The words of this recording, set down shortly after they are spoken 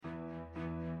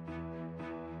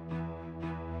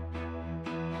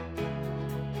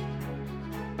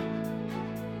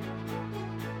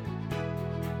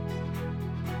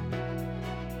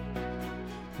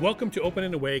Welcome to Open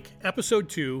and Awake, Episode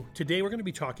 2. Today we're going to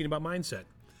be talking about mindset.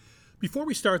 Before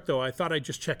we start, though, I thought I'd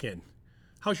just check in.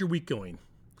 How's your week going?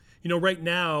 You know, right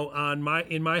now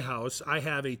in my house, I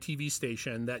have a TV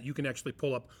station that you can actually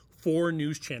pull up 4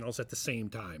 news channels at the same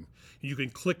time. You can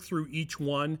click through each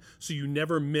one so you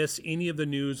never miss any of the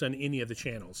news on any of the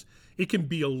channels. It can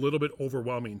be a little bit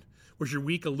overwhelming. Was your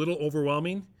week a little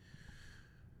overwhelming?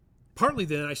 Partly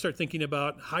then I start thinking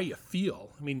about how you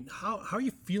feel. I mean, how are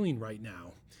you feeling right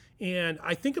now? And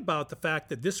I think about the fact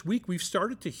that this week we've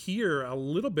started to hear a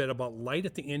little bit about light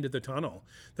at the end of the tunnel,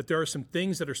 that there are some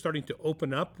things that are starting to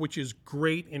open up, which is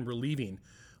great and relieving.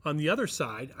 On the other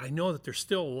side, I know that there's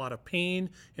still a lot of pain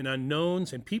and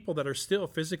unknowns and people that are still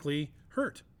physically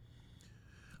hurt.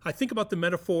 I think about the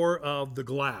metaphor of the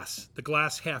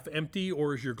glass half empty,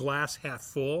 or is your glass half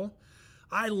full?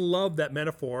 I love that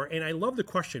metaphor, and I love the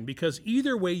question because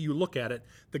either way you look at it,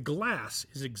 the glass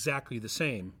is exactly the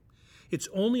same. It's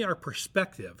only our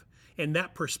perspective, and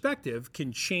that perspective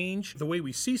can change the way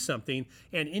we see something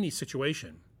and any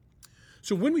situation.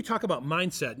 So when we talk about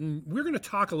mindset, and we're going to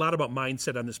talk a lot about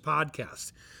mindset on this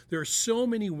podcast, there are so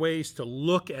many ways to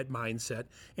look at mindset,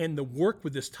 and the work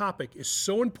with this topic is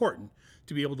so important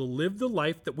to be able to live the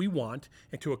life that we want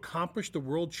and to accomplish the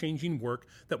world-changing work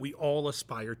that we all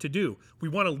aspire to do. We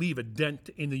want to leave a dent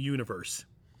in the universe.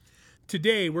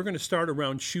 Today, we're going to start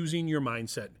around choosing your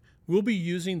mindset. We'll be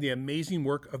using the amazing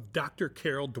work of Dr.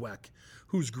 Carol Dweck,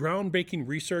 whose groundbreaking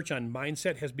research on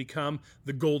mindset has become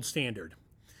the gold standard.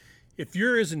 If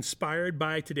you're as inspired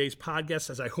by today's podcast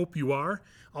as I hope you are,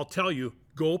 I'll tell you,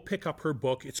 go pick up her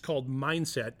book. It's called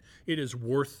Mindset. It is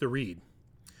worth the read.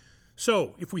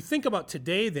 So if we think about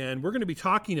today, then we're going to be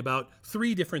talking about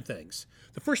 3 different things.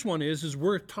 The first one is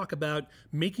we're going to talk about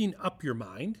making up your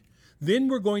mind. Then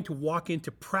we're going to walk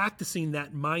into practicing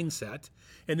that mindset.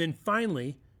 And then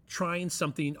finally, trying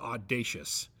something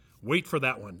audacious. Wait for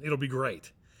that one. It'll be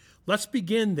great. Let's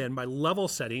begin then by level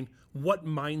setting what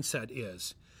mindset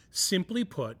is. Simply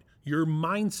put, your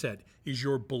mindset is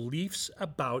your beliefs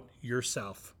about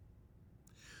yourself.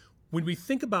 When we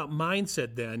think about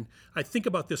mindset then, I think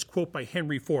about this quote by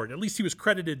Henry Ford. At least he was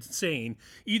credited saying,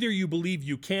 either you believe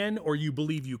you can or you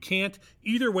believe you can't.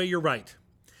 Either way, you're right.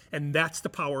 And that's the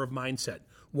power of mindset.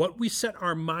 What we set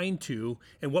our mind to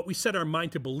and what we set our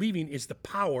mind to believing is the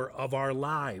power of our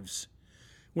lives.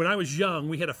 When I was young,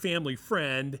 we had a family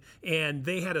friend, and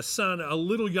they had a son a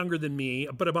little younger than me,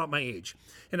 but about my age.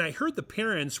 And I heard the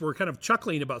parents were kind of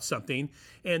chuckling about something,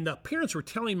 and the parents were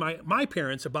telling my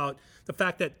parents about the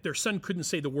fact that their son couldn't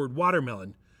say the word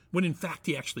watermelon, when in fact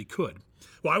he actually could.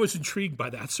 Well, I was intrigued by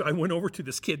that, so I went over to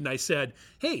this kid and I said,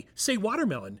 "Hey, say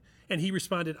watermelon." And he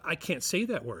responded, "I can't say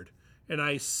that word." And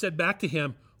I said back to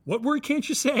him, "What word can't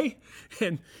you say?"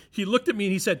 And he looked at me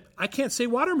and he said, "I can't say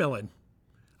watermelon."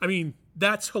 I mean,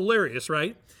 that's hilarious,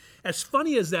 right? As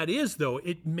funny as that is, though,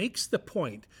 it makes the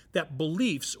point that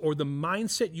beliefs or the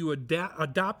mindset you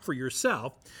adopt for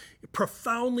yourself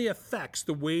profoundly affects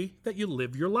the way that you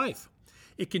live your life.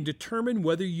 It can determine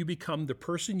whether you become the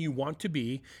person you want to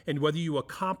be and whether you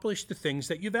accomplish the things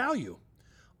that you value.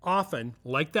 Often,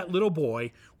 like that little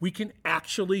boy, we can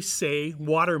actually say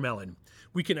watermelon.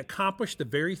 We can accomplish the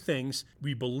very things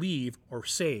we believe or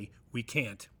say we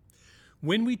can't.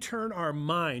 When we turn our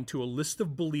mind to a list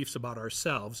of beliefs about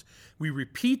ourselves, we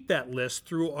repeat that list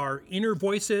through our inner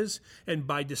voices, and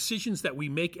by decisions that we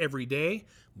make every day,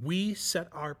 we set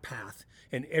our path,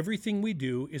 and everything we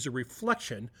do is a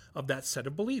reflection of that set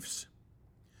of beliefs.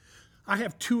 I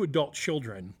have 2 adult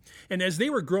children, and as they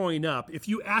were growing up, if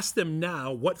you ask them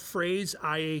now what phrase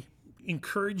I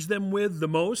encourage them with the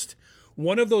most,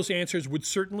 one of those answers would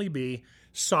certainly be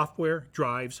software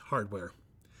drives hardware,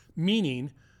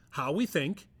 meaning how we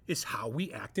think is how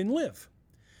we act and live.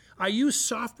 I use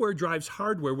software drives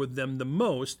hardware with them the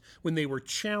most when they were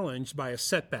challenged by a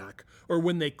setback or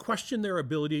when they questioned their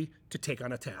ability to take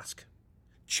on a task.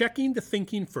 Checking the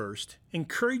thinking first,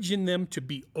 encouraging them to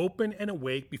be open and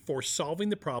awake before solving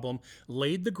the problem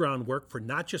laid the groundwork for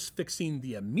not just fixing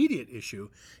the immediate issue,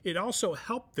 it also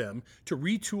helped them to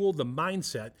retool the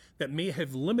mindset that may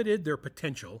have limited their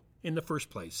potential in the first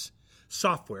place.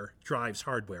 Software drives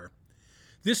hardware.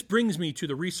 This brings me to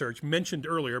the research mentioned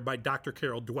earlier by Dr.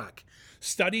 Carol Dweck.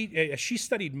 As she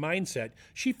studied mindset,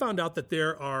 she found out that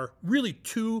there are really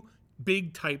 2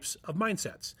 big types of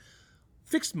mindsets.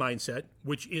 Fixed mindset,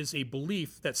 which is a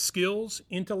belief that skills,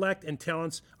 intellect, and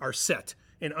talents are set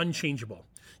and unchangeable.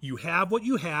 You have what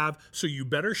you have, so you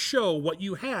better show what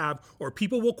you have, or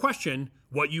people will question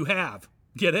what you have.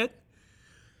 Get it?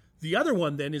 The other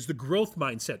one then is the growth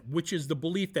mindset, which is the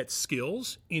belief that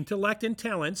skills, intellect, and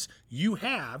talents you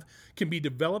have can be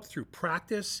developed through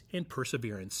practice and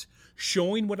perseverance.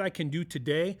 Showing what I can do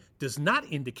today does not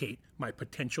indicate my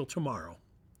potential tomorrow.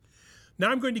 Now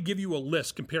I'm going to give you a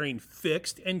list comparing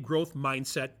fixed and growth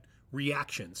mindset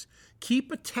reactions.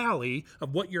 Keep a tally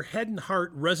of what your head and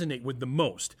heart resonate with the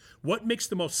most, what makes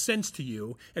the most sense to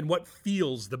you, and what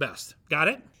feels the best. Got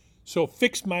it? So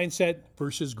fixed mindset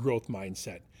versus growth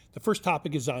mindset. The first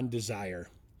topic is on desire.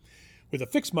 With a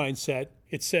fixed mindset,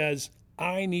 it says,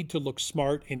 I need to look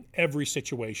smart in every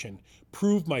situation,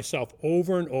 prove myself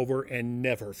over and over, and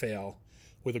never fail.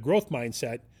 With a growth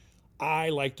mindset, I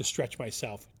like to stretch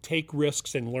myself, take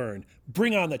risks, and learn.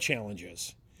 Bring on the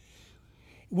challenges.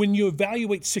 When you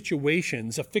evaluate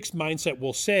situations, a fixed mindset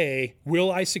will say,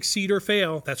 will I succeed or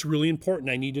fail? That's really important.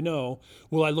 I need to know.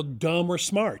 Will I look dumb or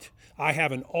smart? I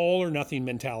have an all or nothing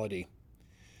mentality.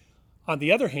 On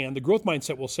the other hand, the growth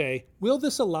mindset will say, will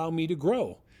this allow me to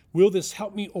grow? Will this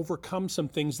help me overcome some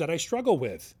things that I struggle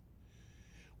with?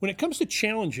 When it comes to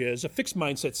challenges, a fixed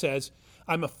mindset says,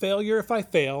 I'm a failure if I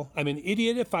fail. I'm an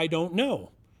idiot if I don't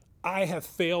know. I have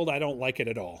failed. I don't like it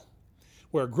at all.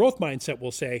 Where a growth mindset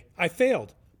will say, I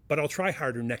failed, but I'll try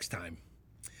harder next time.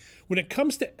 When it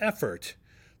comes to effort,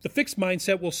 the fixed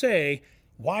mindset will say,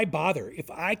 why bother? If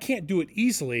I can't do it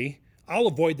easily, I'll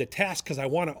avoid the task because I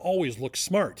want to always look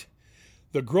smart.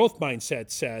 The growth mindset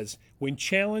says, when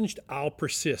challenged, I'll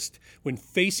persist. When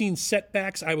facing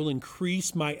setbacks, I will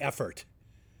increase my effort.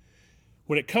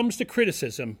 When it comes to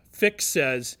criticism, fixed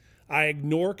says, I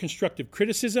ignore constructive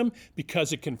criticism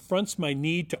because it confronts my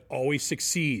need to always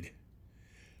succeed.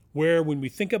 Where when we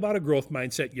think about a growth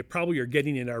mindset, you probably are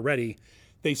getting it already,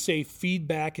 they say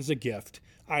feedback is a gift.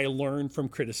 I learn from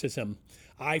criticism.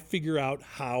 I figure out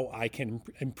how I can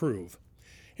improve.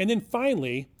 And then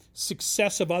finally,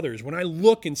 success of others. When I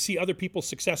look and see other people's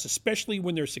success, especially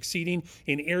when they're succeeding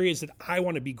in areas that I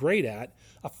want to be great at,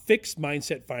 a fixed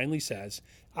mindset finally says,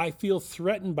 I feel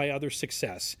threatened by other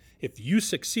success. If you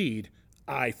succeed,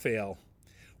 I fail.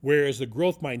 Whereas the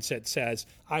growth mindset says,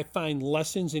 I find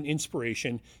lessons and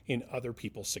inspiration in other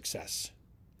people's success.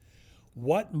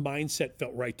 What mindset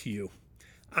felt right to you?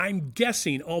 I'm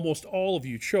guessing almost all of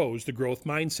you chose the growth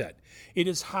mindset. It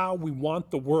is how we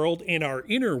want the world and our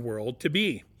inner world to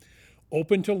be.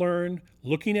 Open to learn,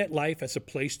 looking at life as a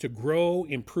place to grow,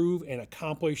 improve, and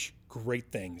accomplish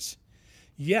great things.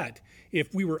 Yet,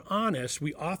 if we were honest,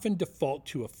 we often default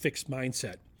to a fixed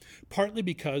mindset, partly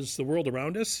because the world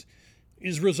around us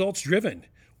is results-driven.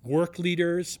 Work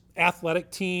leaders, athletic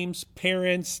teams,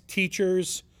 parents,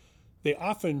 teachers, they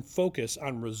often focus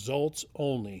on results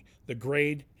only, the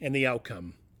grade and the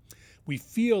outcome. We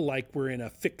feel like we're in a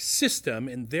fixed system,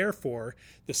 and therefore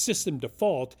the system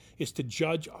default is to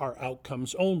judge our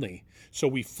outcomes only. So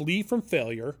we flee from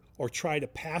failure or try to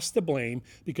pass the blame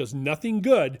because nothing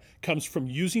good comes from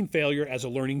using failure as a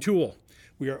learning tool.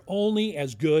 We are only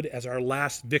as good as our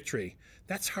last victory.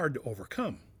 That's hard to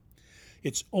overcome.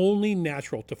 It's only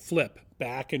natural to flip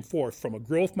back and forth from a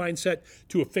growth mindset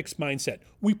to a fixed mindset.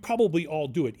 We probably all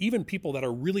do it, even people that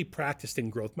are really practiced in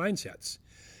growth mindsets.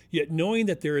 Yet knowing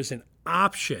that there is an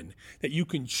option that you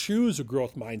can choose a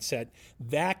growth mindset,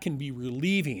 that can be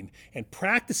relieving, and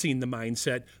practicing the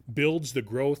mindset builds the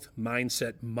growth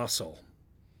mindset muscle.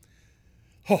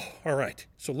 Oh, all right.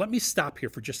 So let me stop here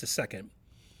for just a second.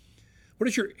 What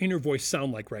does your inner voice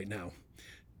sound like right now?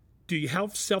 Do you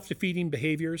have self-defeating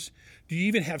behaviors? Do you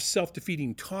even have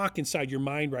self-defeating talk inside your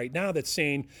mind right now that's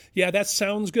saying, yeah, that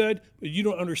sounds good, but you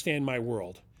don't understand my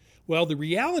world? Well, the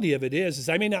reality of it is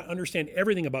I may not understand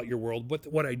everything about your world, but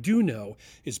what I do know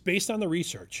is based on the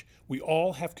research, we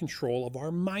all have control of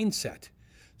our mindset.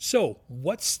 So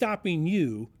what's stopping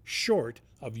you short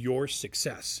of your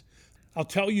success? I'll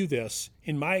tell you this,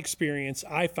 in my experience,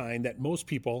 I find that most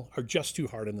people are just too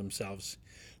hard on themselves.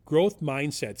 Growth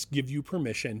mindsets give you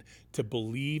permission to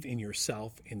believe in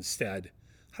yourself instead.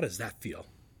 How does that feel?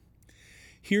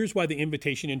 Here's why the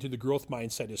invitation into the growth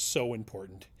mindset is so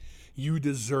important. You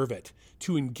deserve it.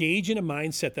 To engage in a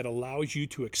mindset that allows you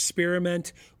to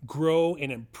experiment, grow,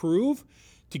 and improve,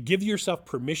 to give yourself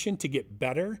permission to get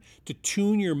better, to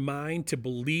tune your mind to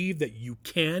believe that you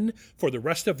can for the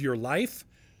rest of your life,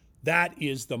 that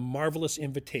is the marvelous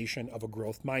invitation of a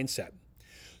growth mindset.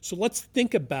 So let's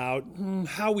think about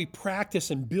how we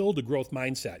practice and build a growth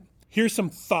mindset. Here's some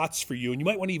thoughts for you, and you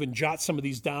might want to even jot some of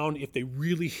these down if they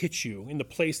really hit you in the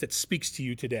place that speaks to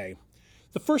you today.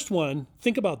 The first one,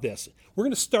 think about this. We're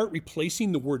going to start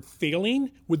replacing the word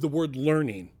failing with the word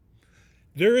learning.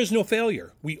 There is no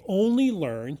failure. We only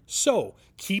learn. So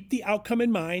keep the outcome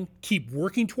in mind. Keep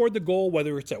working toward the goal,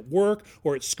 whether it's at work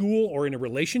or at school or in a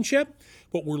relationship.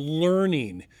 But we're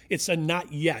learning. It's a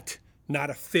not yet, not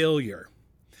a failure.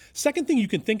 Second thing you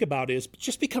can think about is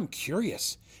just become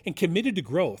curious and committed to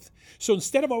growth. So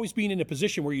instead of always being in a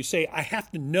position where you say, I have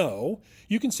to know,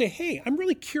 you can say, hey, I'm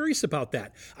really curious about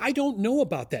that. I don't know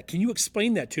about that. Can you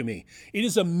explain that to me? It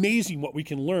is amazing what we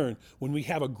can learn when we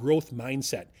have a growth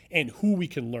mindset and who we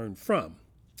can learn from.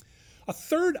 A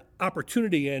third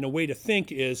opportunity and a way to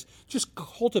think is just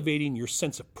cultivating your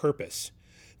sense of purpose.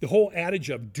 The whole adage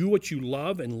of do what you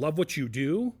love and love what you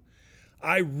do,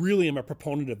 I really am a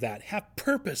proponent of that. Have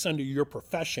purpose under your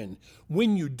profession.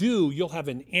 When you do, you'll have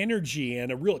an energy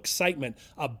and a real excitement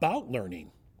about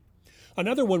learning.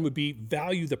 Another one would be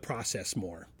value the process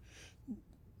more.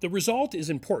 The result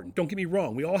is important. Don't get me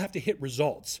wrong. We all have to hit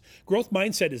results. Growth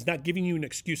mindset is not giving you an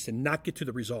excuse to not get to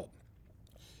the result.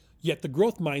 Yet the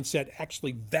growth mindset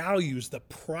actually values the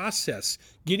process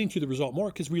getting to the result more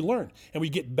because we learn and we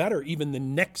get better even the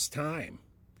next time.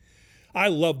 I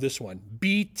love this one.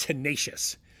 Be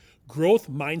tenacious.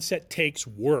 Growth mindset takes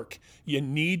work. You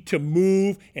need to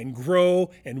move and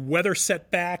grow and weather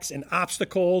setbacks and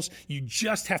obstacles. You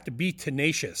just have to be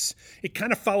tenacious. It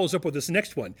kind of follows up with this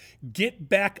next one. Get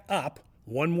back up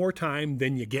one more time,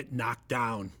 then you get knocked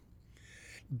down.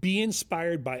 Be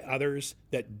inspired by others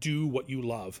that do what you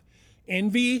love.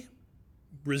 Envy,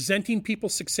 resenting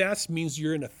people's success means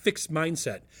you're in a fixed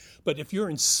mindset. But if you're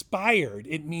inspired,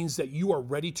 it means that you are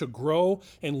ready to grow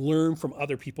and learn from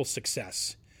other people's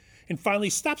success. And finally,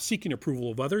 stop seeking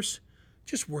approval of others.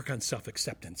 Just work on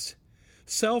self-acceptance.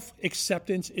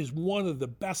 Self-acceptance is one of the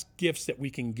best gifts that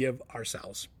we can give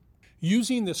ourselves.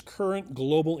 Using this current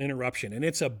global interruption, and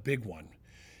it's a big one,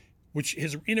 which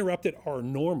has interrupted our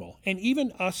normal, and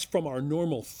even us from our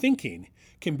normal thinking,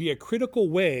 can be a critical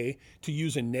way to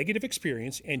use a negative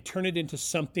experience and turn it into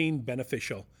something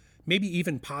beneficial, maybe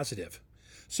even positive.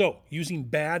 So, using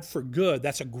bad for good,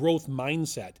 that's a growth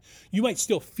mindset. You might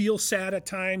still feel sad at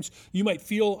times. You might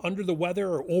feel under the weather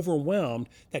or overwhelmed.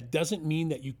 That doesn't mean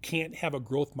that you can't have a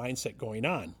growth mindset going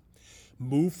on.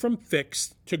 Move from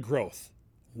fixed to growth.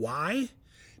 Why?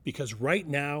 Because right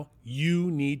now,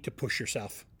 you need to push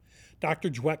yourself.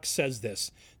 Dr. Dweck says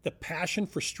this, the passion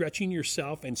for stretching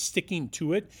yourself and sticking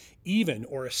to it, even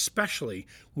or especially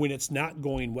when it's not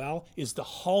going well, is the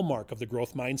hallmark of the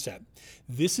growth mindset.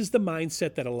 This is the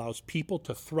mindset that allows people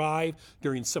to thrive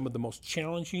during some of the most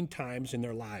challenging times in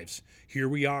their lives. Here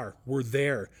we are. We're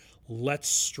there. Let's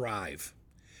strive.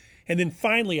 And then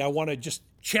finally, I want to just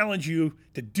challenge you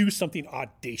to do something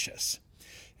audacious.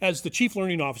 As the Chief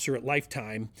Learning Officer at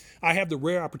Lifetime, I have the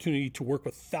rare opportunity to work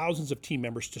with thousands of team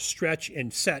members to stretch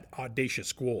and set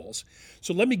audacious goals.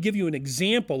 So let me give you an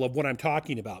example of what I'm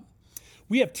talking about.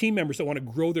 We have team members that want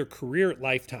to grow their career at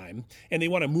Lifetime, and they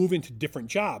want to move into different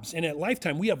jobs. And at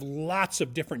Lifetime, we have lots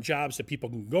of different jobs that people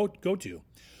can go to.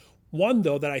 One,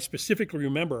 though, that I specifically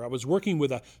remember, I was working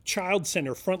with a child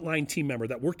center frontline team member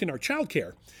that worked in our child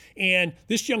care. And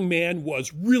this young man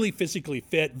was really physically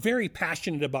fit, very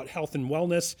passionate about health and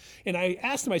wellness. And I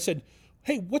asked him, I said,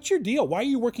 hey, what's your deal? Why are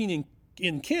you working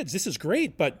in kids? This is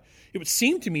great, but it would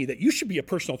seem to me that you should be a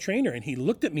personal trainer. And he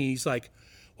looked at me, he's like,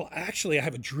 well, actually, I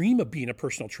have a dream of being a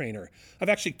personal trainer. I've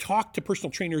actually talked to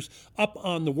personal trainers up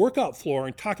on the workout floor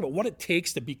and talked about what it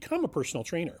takes to become a personal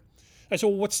trainer. I said,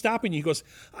 well, what's stopping you? He goes,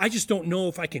 I just don't know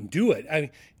if I can do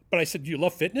it. But I said, do you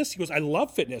love fitness? He goes, I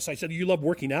love fitness. I said, do you love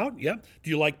working out? Yeah. Do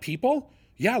you like people?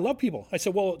 Yeah, I love people. I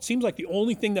said, well, it seems like the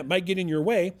only thing that might get in your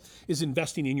way is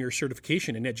investing in your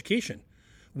certification and education.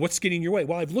 What's getting in your way?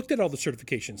 Well, I've looked at all the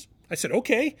certifications. I said,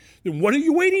 okay, then what are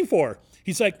you waiting for?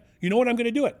 He's like, you know what, I'm going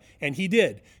to do it. And he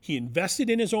did. He invested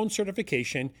in his own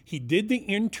certification. He did the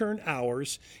intern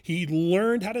hours. He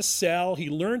learned how to sell. He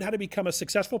learned how to become a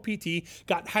successful PT,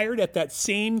 got hired at that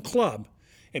same club,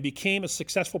 and became a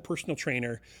successful personal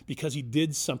trainer because he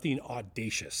did something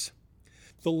audacious.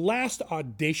 The last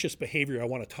audacious behavior I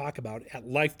want to talk about at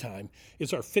Lifetime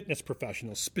is our fitness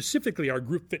professionals, specifically our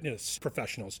group fitness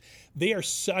professionals. They are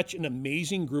such an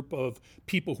amazing group of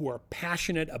people who are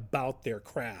passionate about their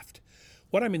craft.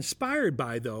 What I'm inspired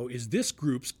by, though, is this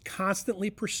group's constantly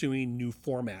pursuing new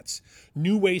formats,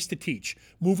 new ways to teach,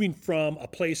 moving from a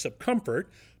place of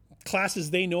comfort,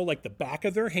 classes they know like the back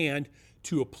of their hand,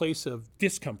 to a place of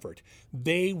discomfort.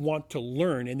 They want to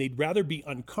learn, and they'd rather be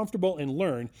uncomfortable and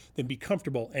learn than be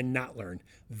comfortable and not learn.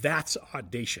 That's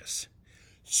audacious.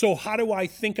 So how do I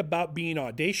think about being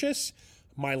audacious?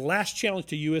 My last challenge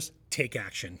to you is take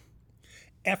action.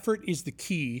 Effort is the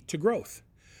key to growth.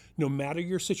 No matter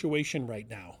your situation right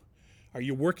now. Are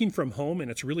you working from home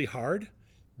and it's really hard?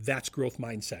 That's growth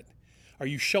mindset. Are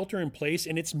you shelter in place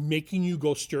and it's making you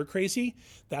go stir crazy?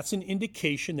 That's an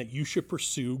indication that you should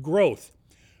pursue growth.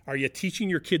 Are you teaching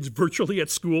your kids virtually at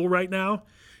school right now?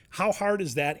 How hard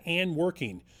is that and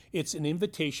working? It's an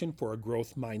invitation for a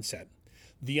growth mindset.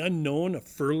 The unknown of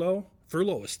furlough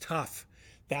is tough.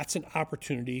 That's an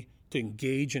opportunity to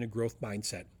engage in a growth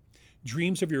mindset.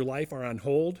 Dreams of your life are on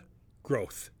hold,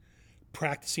 growth.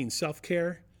 Practicing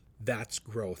self-care, that's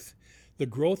growth. The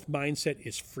growth mindset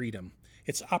is freedom.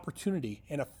 It's opportunity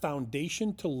and a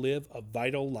foundation to live a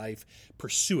vital life.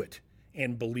 Pursue it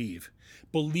and believe.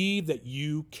 Believe that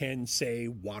you can say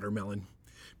watermelon,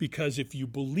 because if you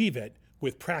believe it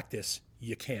with practice,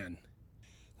 you can.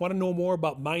 Want to know more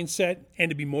about mindset and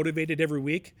to be motivated every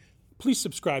week? Please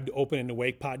subscribe to Open and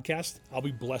Awake podcast. I'll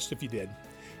be blessed if you did.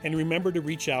 And remember to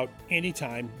reach out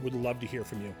anytime. Would love to hear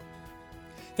from you.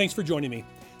 Thanks for joining me.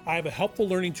 I have a helpful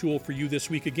learning tool for you this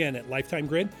week again at Lifetime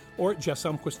Grid or at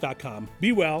JessUmquist.com.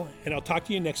 Be well, and I'll talk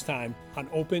to you next time on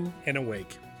Open and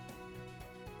Awake.